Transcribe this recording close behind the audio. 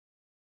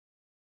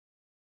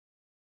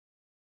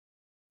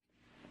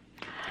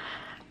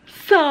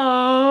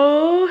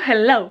So,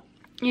 hello.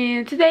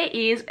 And today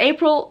is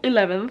April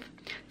 11th.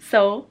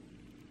 So,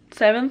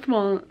 7th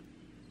month.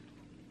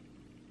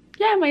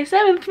 Yeah, my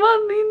 7th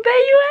month in the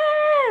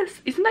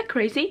US. Isn't that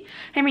crazy?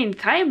 I mean,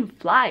 time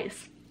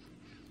flies.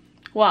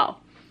 Wow.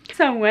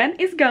 Someone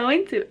is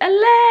going to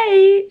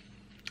LA.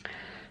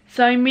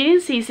 So I'm meeting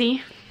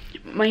Cissi,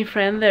 my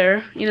friend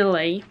there in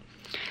LA,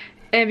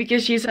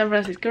 because she's in San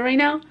Francisco right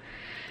now.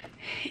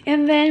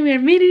 And then we're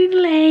meeting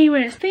in LA,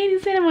 we're staying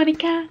in Santa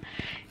Monica,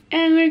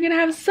 and we're gonna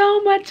have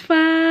so much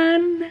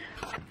fun.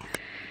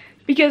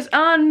 Because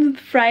on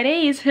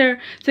Friday is her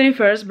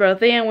 21st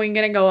birthday and we're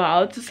gonna go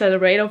out to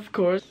celebrate, of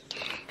course.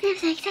 I'm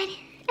so excited.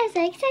 I'm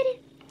so excited.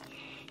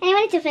 And I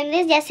wanted to film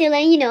this just to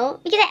let you know,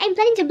 because I'm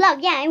planning to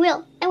vlog. Yeah, I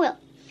will.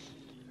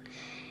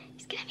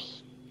 It's gonna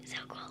be so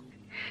cool.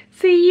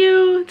 See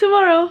you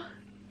tomorrow.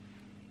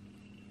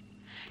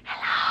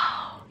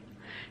 Hello.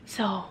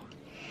 So.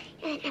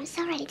 And I'm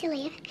so ready to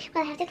leave.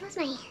 Well, I have to close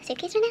my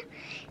suitcase right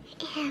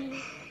now. And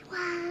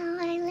wow,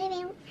 I'm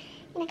leaving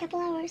in a couple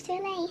hours to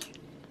LA.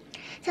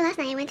 So last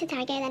night I went to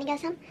Target and I got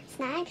some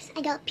snacks.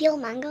 I got peeled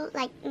mango,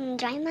 like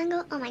dry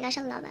mango. Oh my gosh,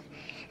 I love it.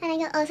 And I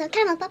got also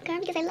caramel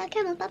popcorn because I love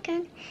caramel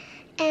popcorn.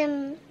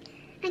 And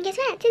guess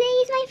what? Today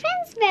is my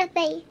friend's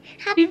birthday.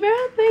 Happy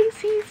birthday,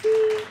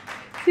 Cissi.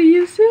 See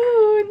you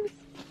soon.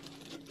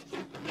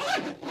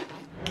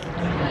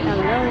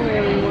 Hello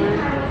everyone.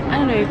 I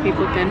don't know if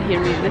people can hear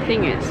me. The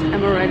thing is,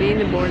 I'm already in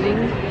the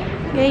boarding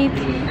gate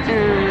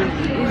and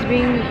it's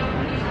been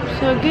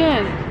so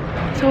good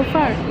so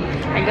far.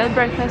 I got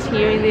breakfast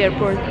here in the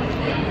airport.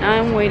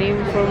 I'm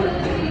waiting for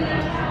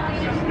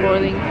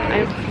boarding.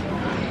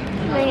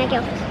 Venga, que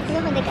estoy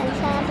bastante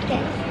cansada porque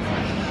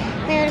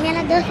me dormí a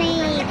las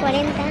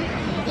 12:40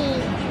 y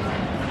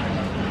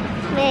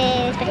me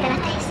desperté a las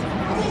 3.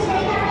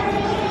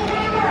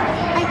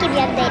 I'll keep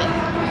you updated.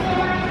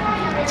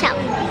 Ciao.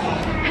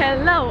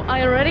 Hello,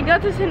 I already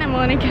got to Santa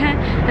Monica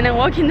and I'm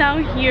walking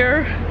down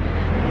here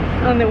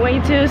on the way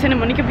to Santa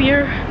Monica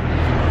Pier.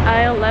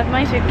 I left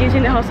my suitcase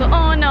in the hostel.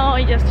 Oh no,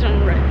 I just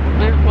turned red.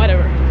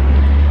 Whatever.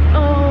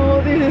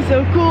 Oh, this is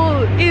so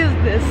cool. It's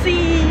the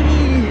sea.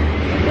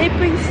 The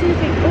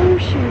Pacific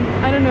Ocean.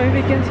 I don't know if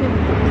you can see it.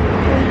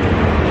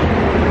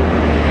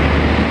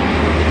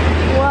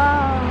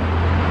 Wow.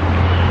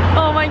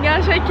 Oh my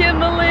gosh, I can't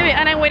believe it.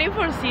 And I'm waiting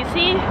for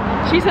Cissi.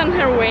 She's on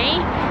her way.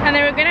 And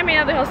then we're gonna meet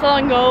at the hostel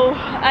and go,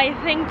 I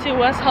think, to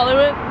West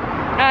Hollywood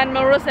and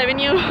Melrose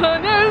Avenue.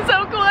 That is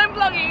so cool. I'm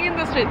vlogging in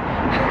the street.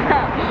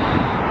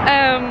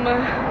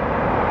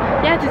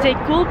 Yeah, to take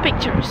cool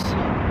pictures.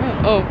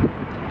 Oh.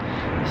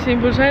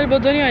 Sin pulsar el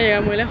botón iba a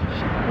llegar muy lejos.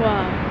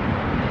 Wow.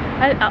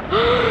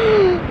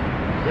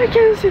 I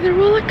can see the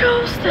roller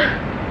coaster.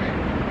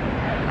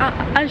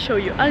 I'll show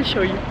you.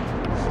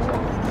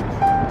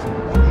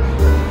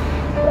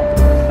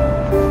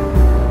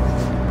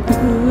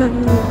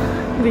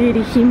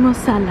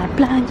 Dirigimos a la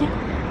playa.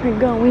 We're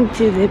going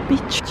to the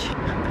beach.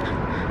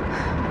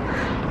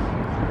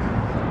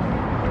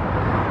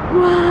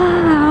 Wow.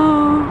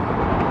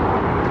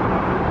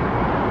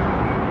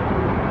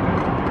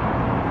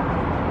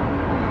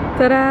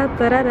 Ta-da,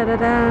 ta-da, da, da,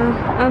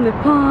 da, on the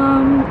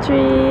palm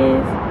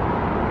trees.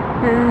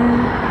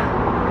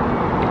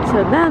 So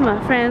that, my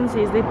friends,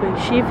 is the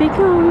Pacific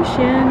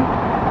Ocean.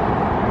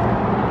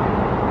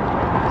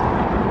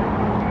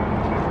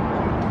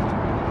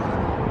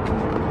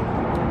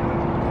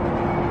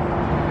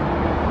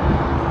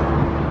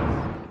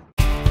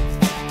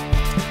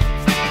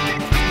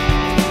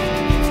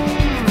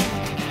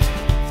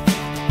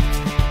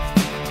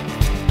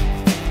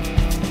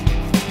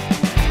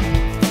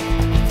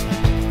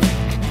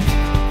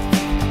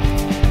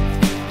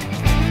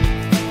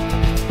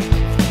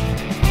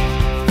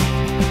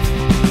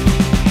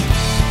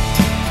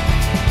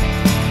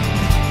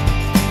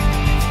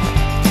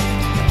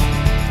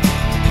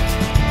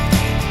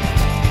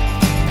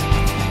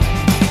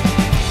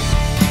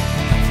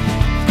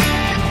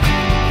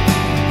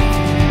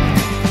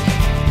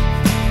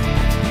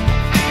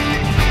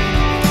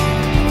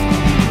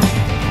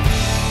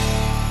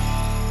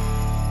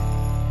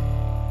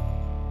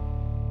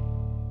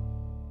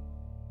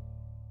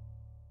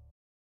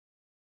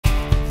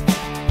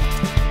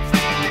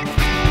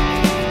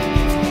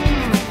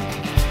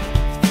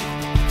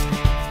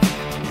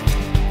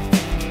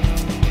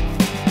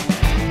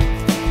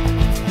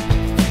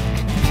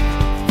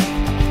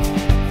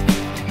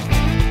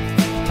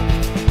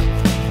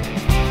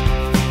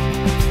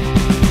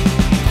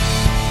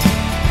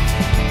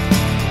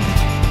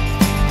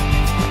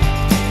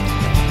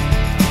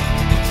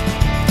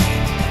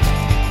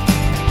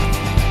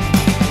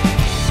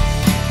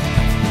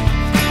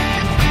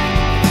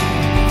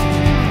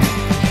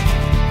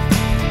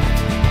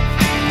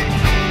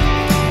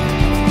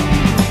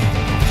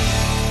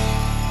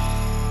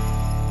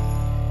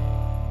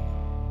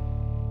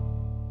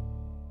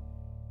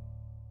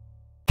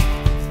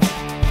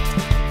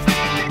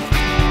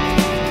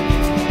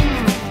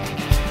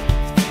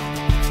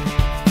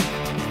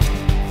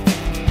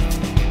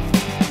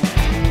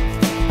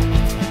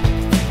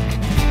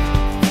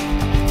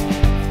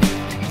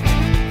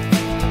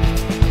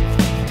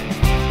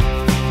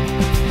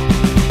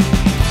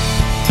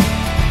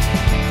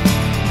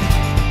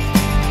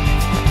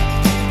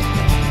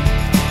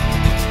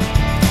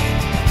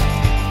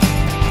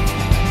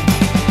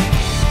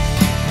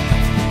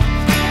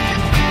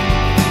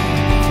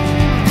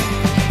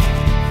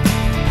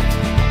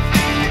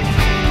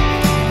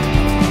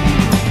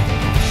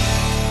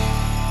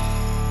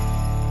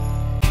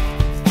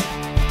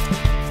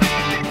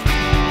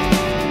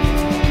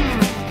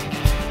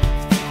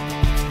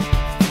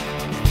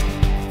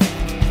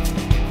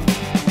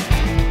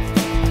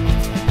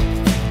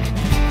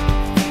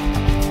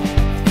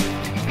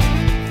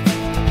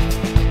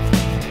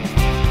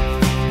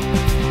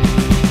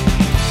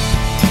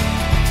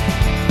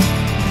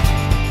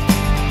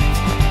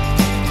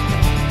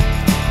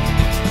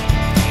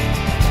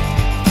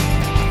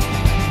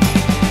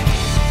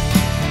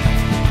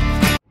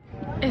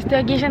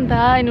 aquí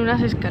sentada en unas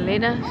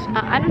escaleras.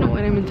 I don't know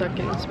what I'm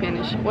talking in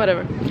Spanish.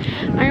 Whatever.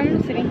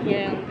 I'm sitting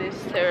here on these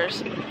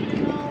stairs,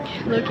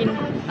 looking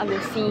at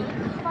the sea,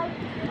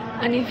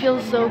 and it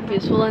feels so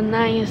peaceful and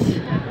nice.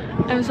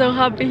 I'm so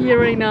happy here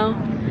right now.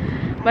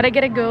 But I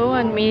gotta go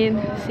and meet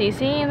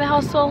Cissi in the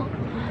hostel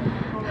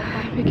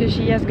because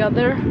she just got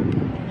there.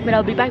 But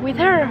I'll be back with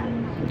her,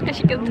 and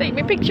she can take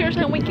me pictures,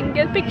 and we can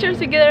get pictures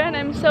together. And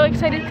I'm so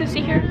excited to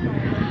see her.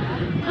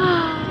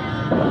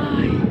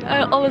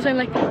 All of a sudden,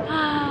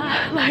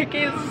 like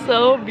it's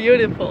so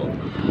beautiful.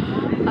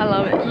 I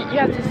love it. You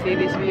have to see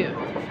this view.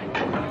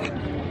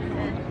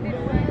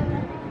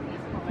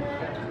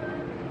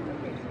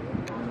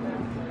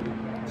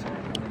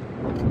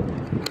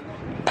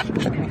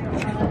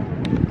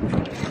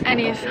 And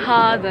it's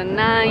hot and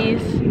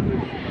nice.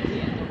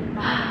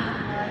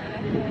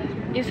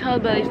 It's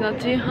hot, but it's not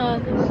too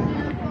hot.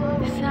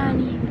 It's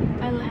sunny.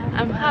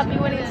 I'm happy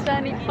when it's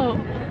sunny. Oh,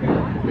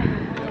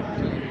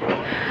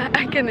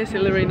 I can see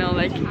right now,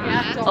 like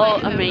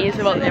all amazed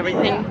about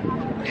everything.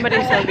 But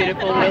it's so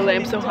beautiful. Really,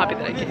 I'm so happy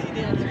that I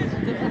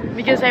came.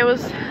 Because I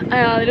was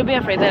a little bit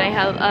afraid that I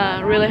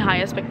had really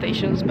high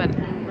expectations, but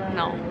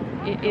no,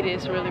 it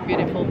is really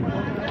beautiful.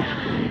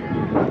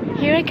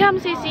 Here I come,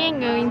 Cissi. I'm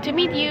going to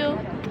meet you.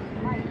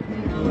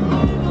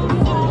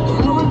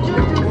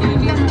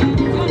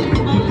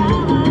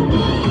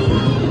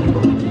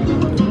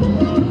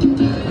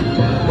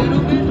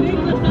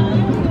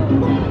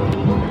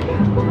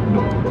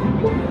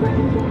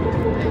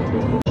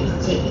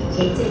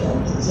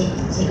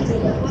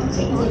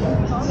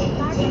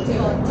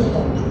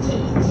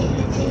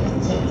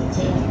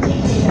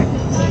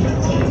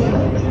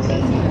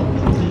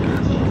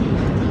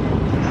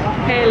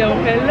 Hello,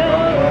 hello.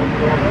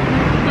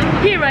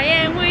 Here I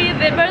am with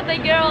the birthday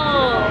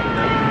girl.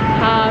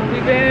 Happy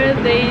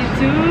birthday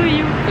to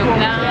you.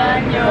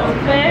 Cumpleaños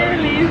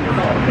feliz.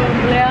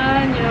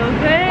 Cumpleaños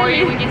feliz. Or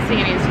we can sing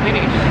it in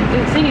Swedish.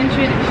 Sing in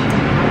Swedish.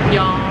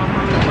 Ja,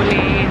 får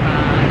leva.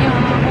 Ja,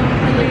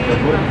 får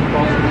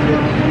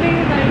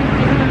leva.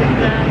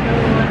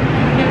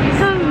 It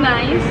sounds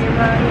nice.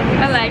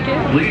 I like it.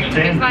 Please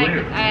stand It's like,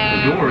 clear.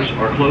 The doors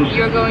are closing.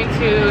 You're going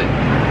to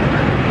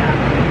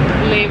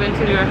live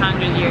until you're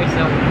 100 years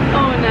old.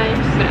 Oh,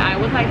 nice. But I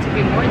would like to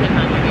be more than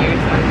 100 years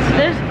old. So.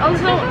 There's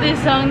also this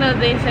song that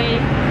they say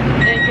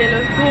que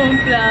los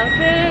cumpla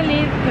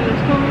feliz, que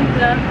los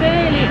cumpla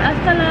feliz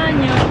hasta el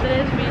año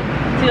 3000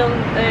 till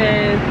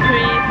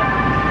 3000.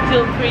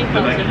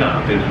 The next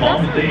stop is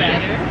Palm Station.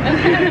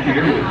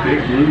 Here with Big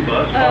Blue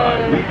Bus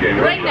 5 weekday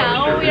rush Right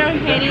now hour we are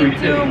service heading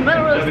Century to City,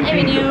 Melrose 17 to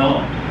Avenue,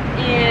 Palm.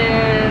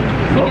 and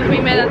because we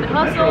met at the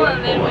hostel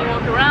and then we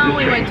walked around,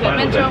 we went to the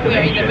metro, we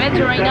are in the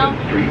metro right now,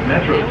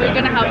 and we're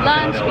gonna have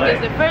lunch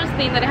because the first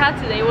thing that I had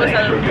today was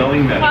at 5,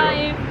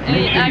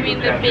 I mean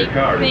the big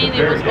thing,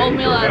 it was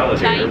oatmeal and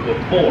chai,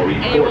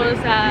 and it was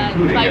at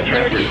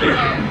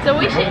 5:30, so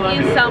we should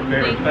eat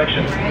something.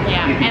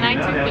 Yeah, and I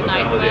took the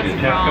night bus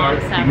from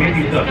San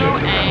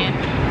Francisco and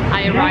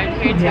I arrived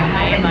here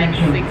today at like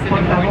 6 in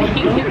the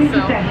morning,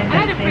 so I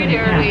had a pretty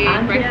early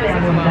breakfast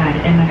as well.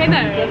 Kinda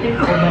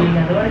early.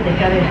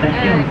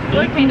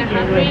 We're kinda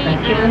hungry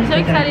and I'm so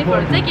excited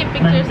for taking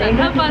pictures and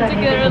have fun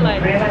together,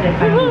 like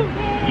woohoo!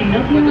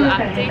 We will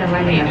update you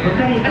later.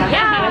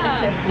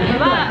 Yeah!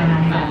 Bye!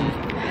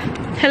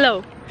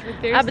 Hello!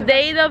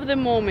 Update of the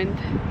moment.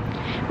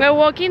 We're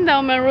walking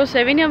down Melrose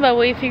Avenue, but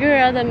we figured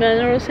out that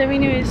Melrose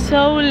Avenue is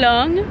so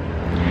long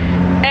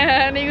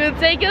and it would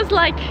take us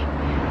like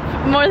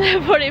more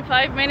than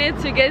 45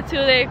 minutes to get to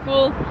the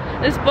cool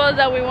spot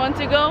that we want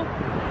to go.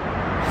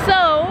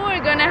 So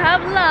we're gonna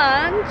have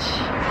lunch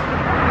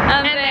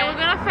and then we're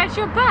gonna fetch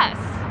your bus.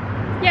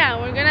 Yeah,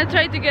 we're gonna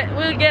try to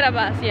we'll get a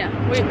bus, yeah.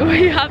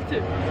 We have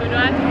to. So do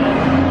I have to go?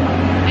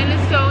 And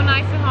it's so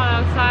nice and hot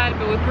outside,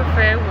 but we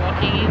prefer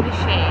walking in the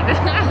shade.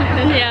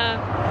 Yeah.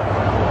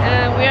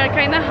 We are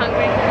kinda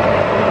hungry.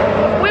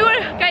 We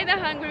were kinda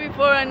hungry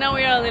before and now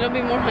we are a little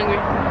bit more hungry.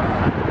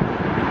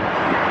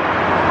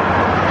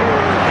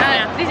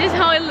 This is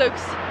how it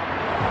looks.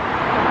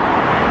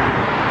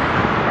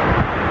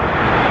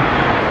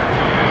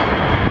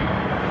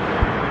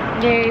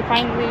 Yay,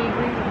 finally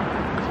agree.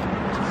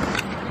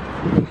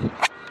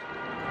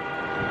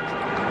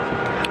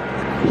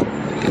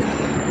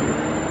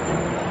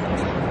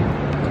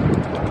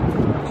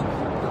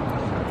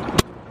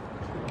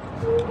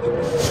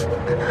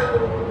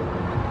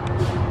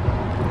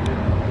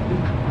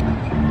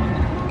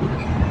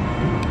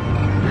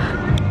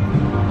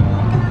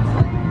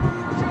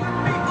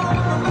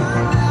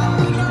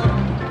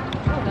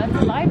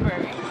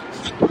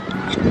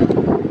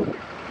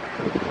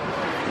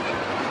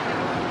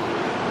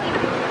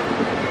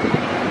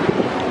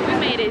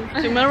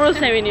 To Melrose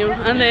Avenue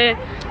and the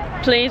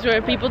place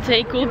where people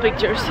take cool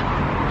pictures.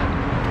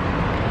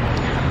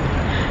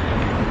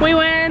 We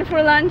went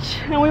for lunch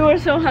and we were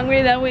so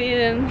hungry that we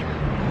didn't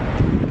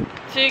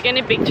take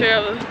any picture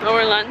of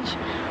our lunch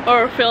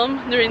or film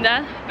during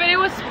that. But it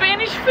was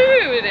Spanish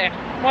food,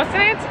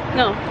 wasn't it?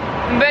 No.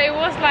 But it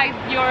was like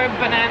your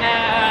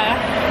banana...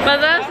 But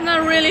that's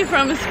not really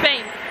from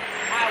Spain.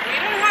 We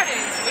don't have it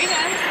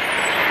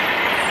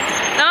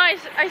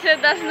I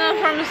said that's not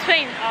from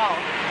Spain. Oh.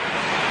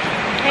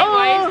 Hey,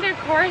 why is there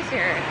cars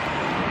here?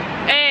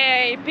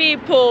 Hey,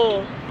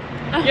 people.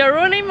 You're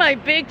ruining my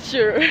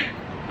picture.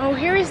 Oh,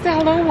 here is the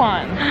hello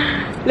one.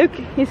 Look,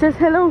 he says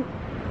hello.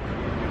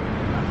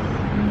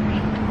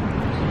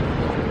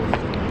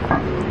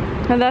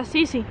 And that's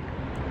Cissi.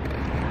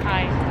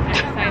 Hi, I'm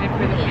excited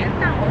for the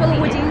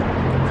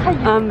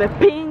pink. I'm the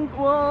pink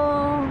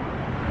one.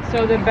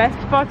 So the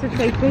best spot to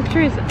take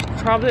pictures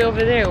is probably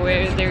over there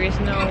where there is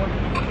no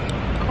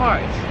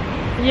cars.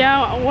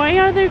 Yeah, why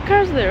are there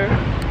cars there?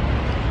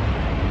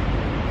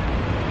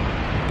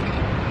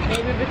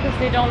 Maybe because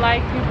they don't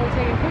like people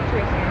taking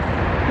pictures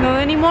here. Not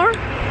anymore?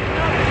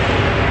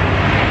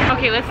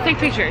 Okay, let's take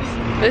pictures.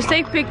 Let's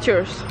take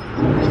pictures.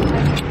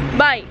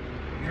 Bye.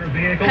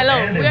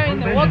 Hello, we are in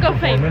the Walk of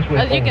Fame.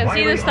 As you can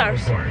see the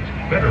stars.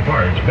 Better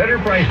parts, better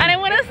prices. And I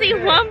want to see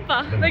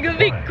Juanpa. Like, it would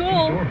be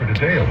cool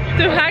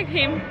to hug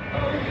him.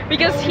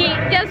 Because he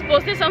just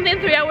posted something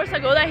 3 hours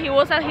ago that he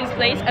was at his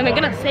place. And I'm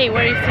gonna say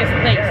where is his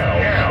place.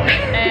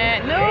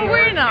 No,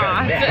 we're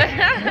not.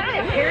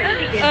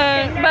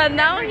 But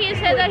now he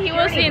said that he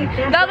was in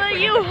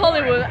W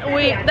Hollywood.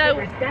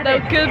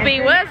 That could be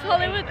West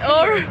Hollywood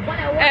or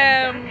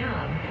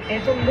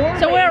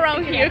somewhere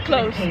around here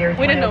close.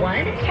 We don't know.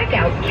 Check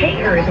out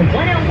Caters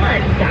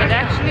 101. It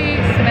actually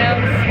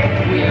smells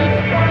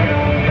weird.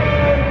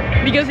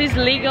 Because it's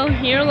legal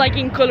here, like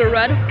in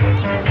Colorado.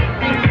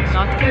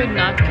 Not good,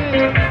 not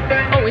good.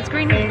 Oh, it's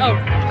green. Oh.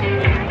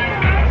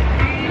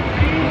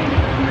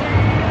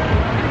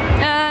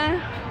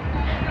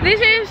 This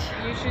is...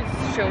 You should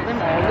show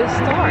them all the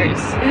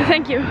stars.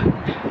 Thank you.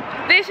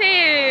 This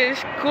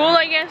is cool,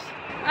 I guess.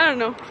 I don't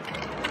know.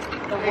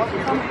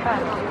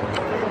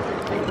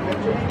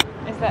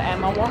 Is that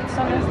Emma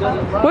Watson? Is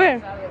that? Where?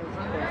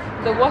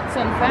 The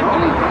Watson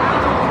family.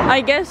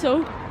 I guess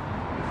so.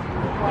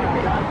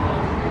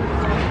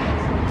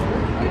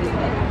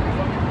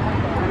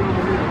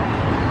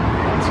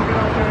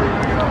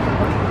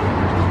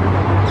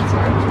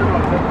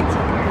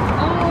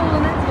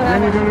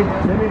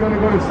 Then you're gonna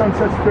go to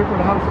Sunset Strip with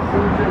a house of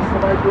food just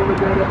like over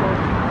there.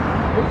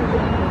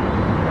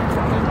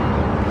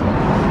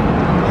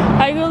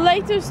 I would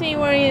like to see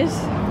where is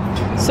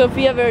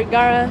Sofia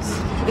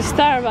Vergara's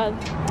star, but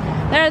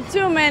there are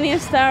too many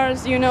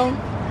stars, you know.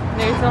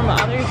 There's on the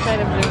other side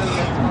of the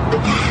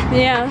river.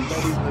 Yeah.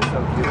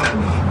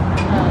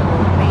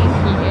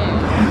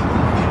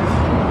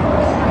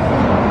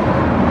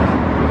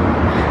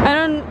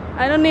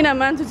 I don't need a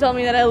man to tell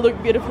me that I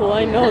look beautiful.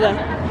 I know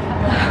that.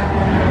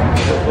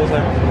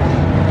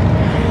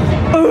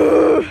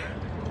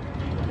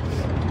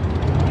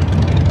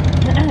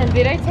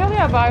 Did I tell you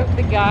about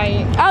the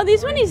guy? Oh,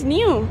 this one is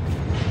new.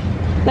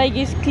 Like,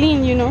 it's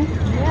clean, you know.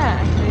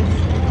 Yeah,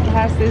 it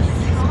has this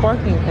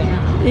sparkling thing.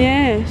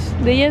 Yes,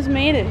 they just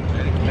made it.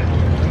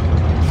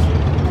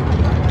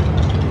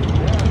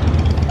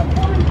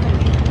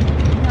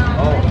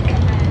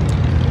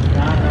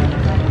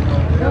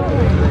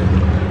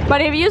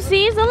 But if you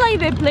see, it's not like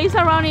the place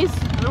around is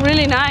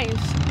really nice.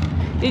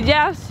 It's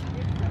just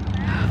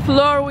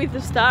floor with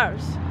the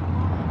stars.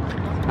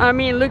 I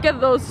mean, look at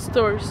those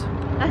stores.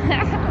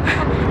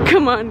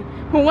 Come on,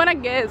 who wanna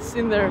guess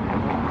in there?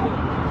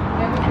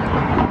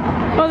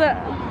 Oh,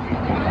 that.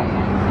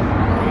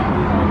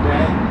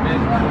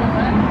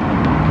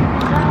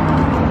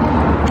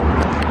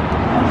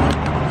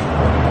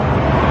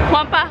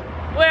 Juanpa,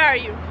 where are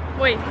you?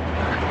 Wait,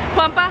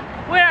 Juanpa,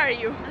 where are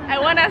you? I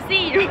wanna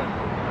see you.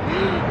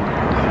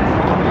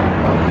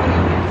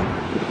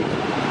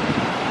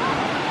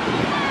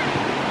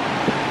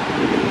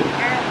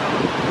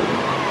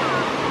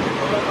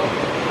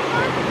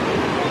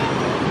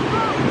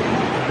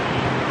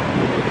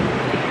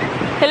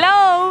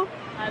 Hello.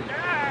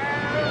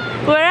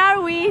 Hello. Where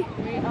are we?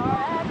 We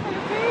are at the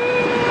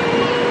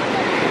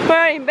beach.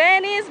 We're in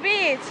Venice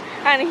Beach,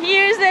 and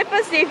here's the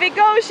Pacific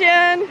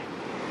Ocean.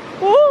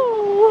 Woo!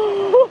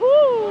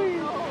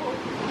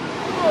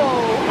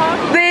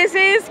 Oh, This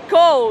is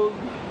cold.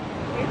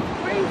 it's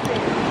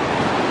freezing.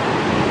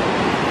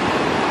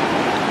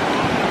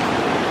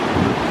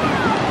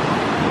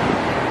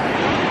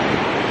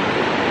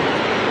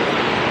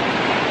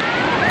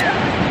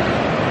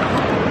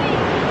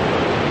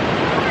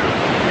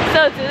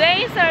 So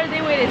today,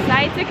 Saturday, we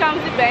decided to come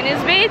to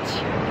Venice Beach.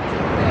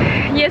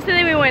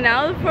 Yesterday we went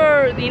out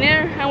for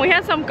dinner and we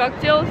had some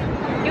cocktails.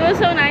 It was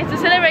so nice to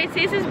celebrate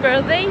Cissi's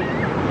birthday.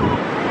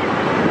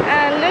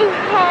 And look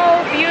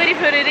how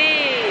beautiful it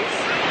is.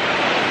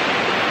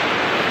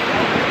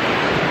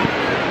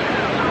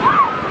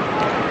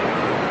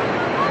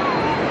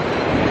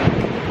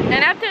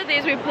 And after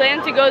this we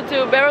plan to go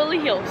to Beverly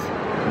Hills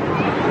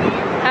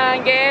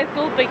and get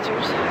cool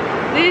pictures.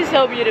 This is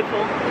so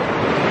beautiful.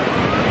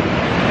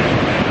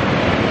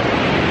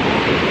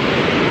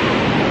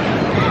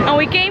 And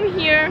we came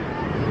here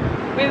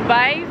with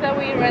bikes that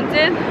we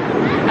rented,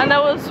 and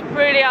that was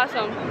pretty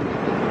awesome.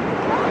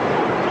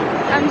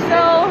 I'm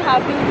so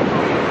happy.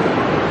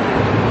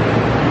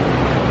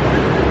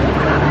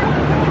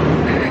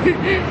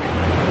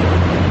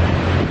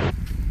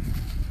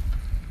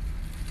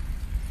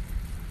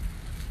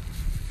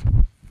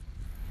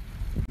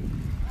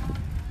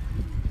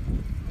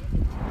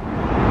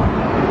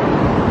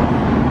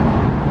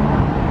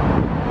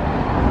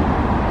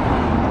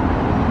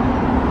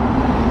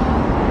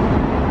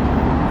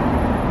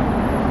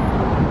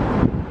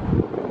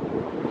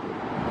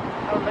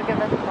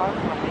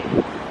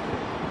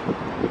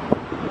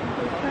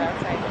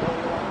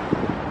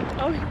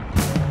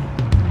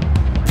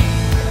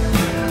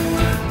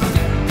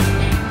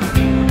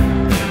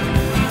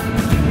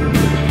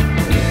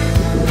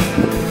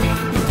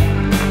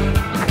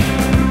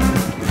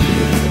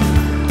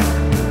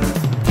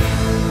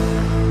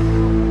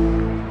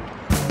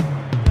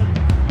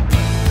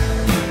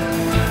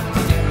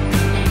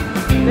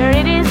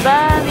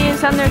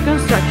 is under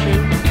construction.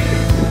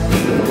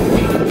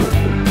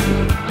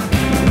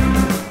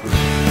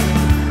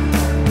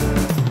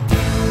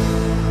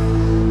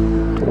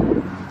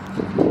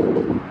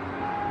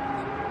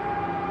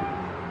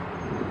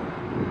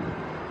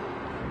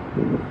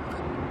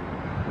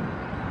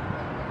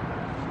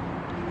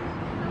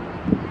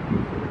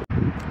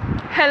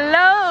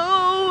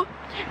 Hello!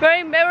 We're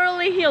in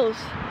Beverly Hills,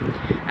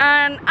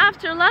 and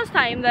after last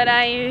time that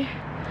I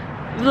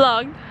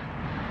vlogged,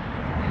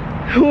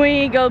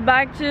 we go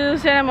back to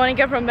Santa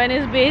Monica from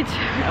Venice Beach,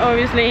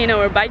 obviously in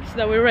our bikes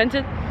that we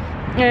rented.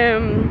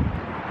 Then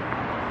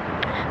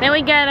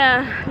we got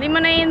a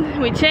lemonade,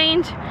 we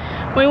changed,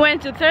 we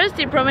went to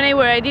Thirsty Promenade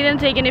where I didn't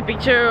take any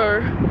picture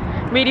or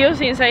video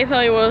since I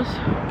thought it was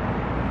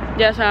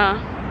just a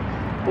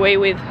way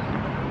with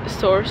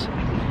stores.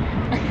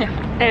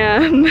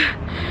 And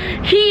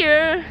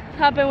here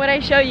happened what I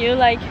showed you,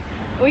 like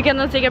we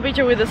cannot take a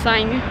picture with the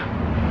sign.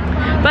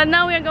 But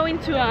now we are going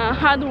to a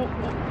hot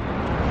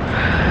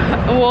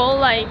wall,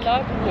 like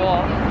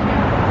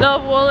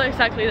love wall,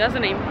 exactly, that's the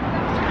name.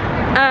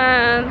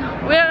 And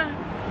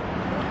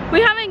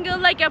we haven't got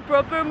like a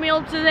proper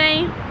meal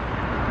today.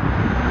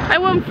 I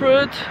want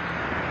fruit.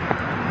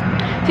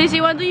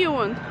 Cissi, what do you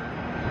want?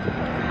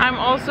 I'm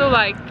also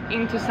like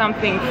into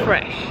something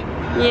fresh.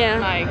 Yeah,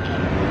 Like,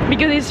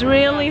 because it's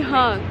really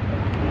hot.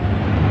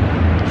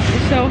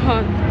 It's so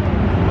hot.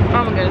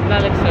 oh my god,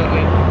 that looks so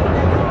good.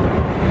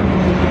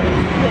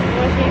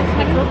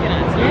 The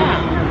coconuts,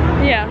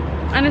 yeah.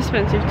 Yeah, and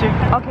expensive too.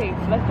 Okay,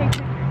 let's take.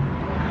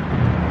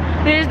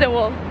 This is the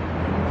wall.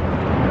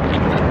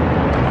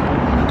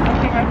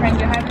 Okay, my friend,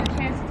 you have the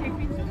chance to take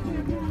pictures.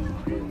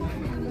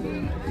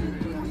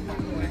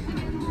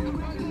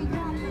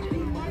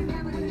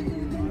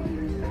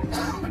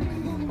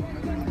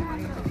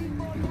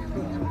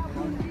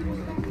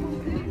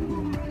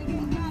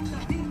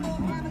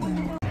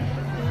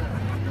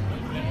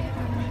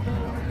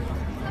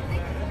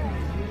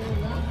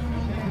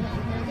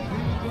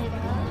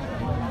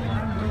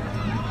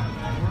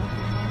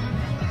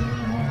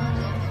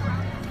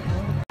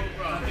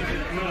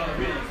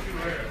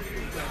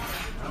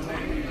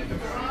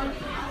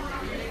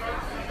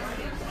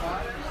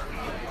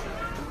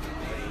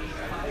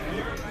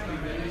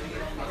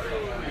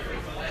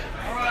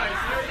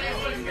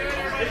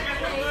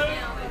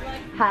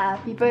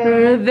 Happy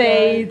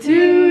Birthday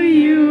to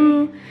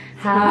you.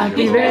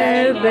 Happy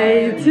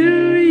birthday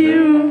to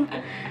you.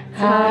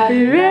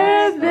 Happy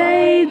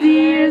birthday,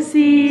 dear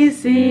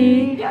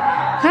Cissi.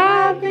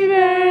 Happy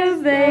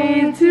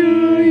birthday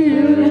to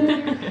you.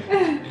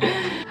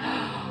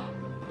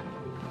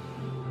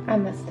 I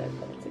messed up,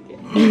 but it's okay.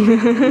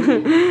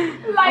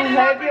 I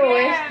hope your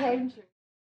wish came true.